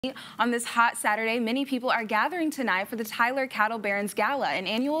On this hot Saturday, many people are gathering tonight for the Tyler Cattle Barons Gala, an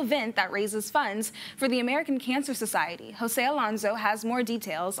annual event that raises funds for the American Cancer Society. Jose Alonso has more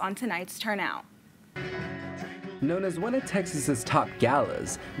details on tonight's turnout. Known as one of Texas's top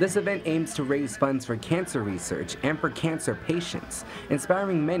galas, this event aims to raise funds for cancer research and for cancer patients,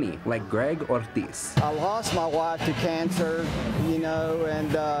 inspiring many like Greg Ortiz. I lost my wife to cancer,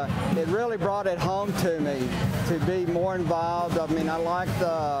 and it really brought it home to me to be more involved. I mean, I like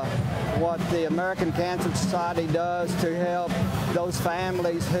what the American Cancer Society does to help those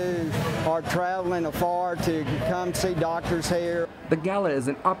families who are traveling afar to come see doctors here. The gala is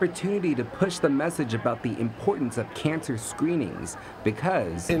an opportunity to push the message about the importance of cancer screenings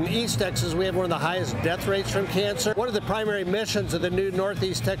because in East Texas we have one of the highest death rates from cancer. One of the primary missions of the new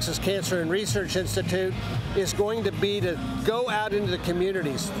Northeast Texas Cancer and Research Institute is going to be to go out into the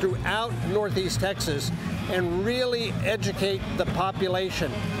communities throughout Northeast Texas and really educate the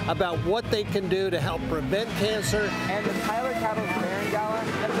population about what they can do to help prevent cancer. And the Tyler Cattle Barons Gala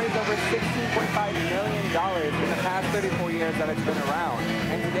has raised over $16.5 million in the past 34 years that it's been around.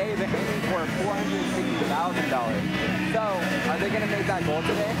 And today they're aiming for $460,000. So, are they going to make that goal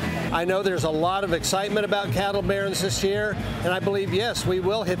today? I know there's a lot of excitement about Cattle Barons this year, and I believe, yes, we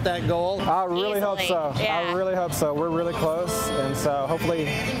will hit that goal. I really hope so. Yeah. I really hope so. We're really close, and so hopefully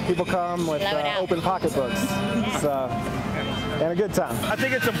people come with open pocketbooks. So, and a good time. I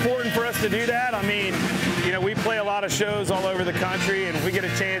think it's important for us to do that. I mean, we play a lot of shows all over the country, and if we get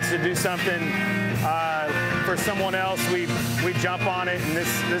a chance to do something for someone else, we jump on it, and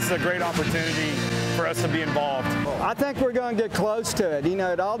this is a great opportunity for us to be involved. I think we're going to get close to it.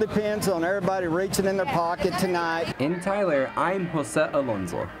 It all depends on everybody reaching in their pocket tonight. In Tyler, I'm Jose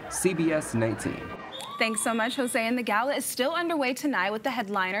Alonso, CBS 19. Thanks so much, Jose. And the gala is still underway tonight with the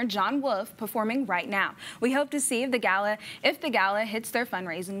headliner, John Wolf, performing right now. We hope to see if the gala hits their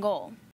fundraising goal.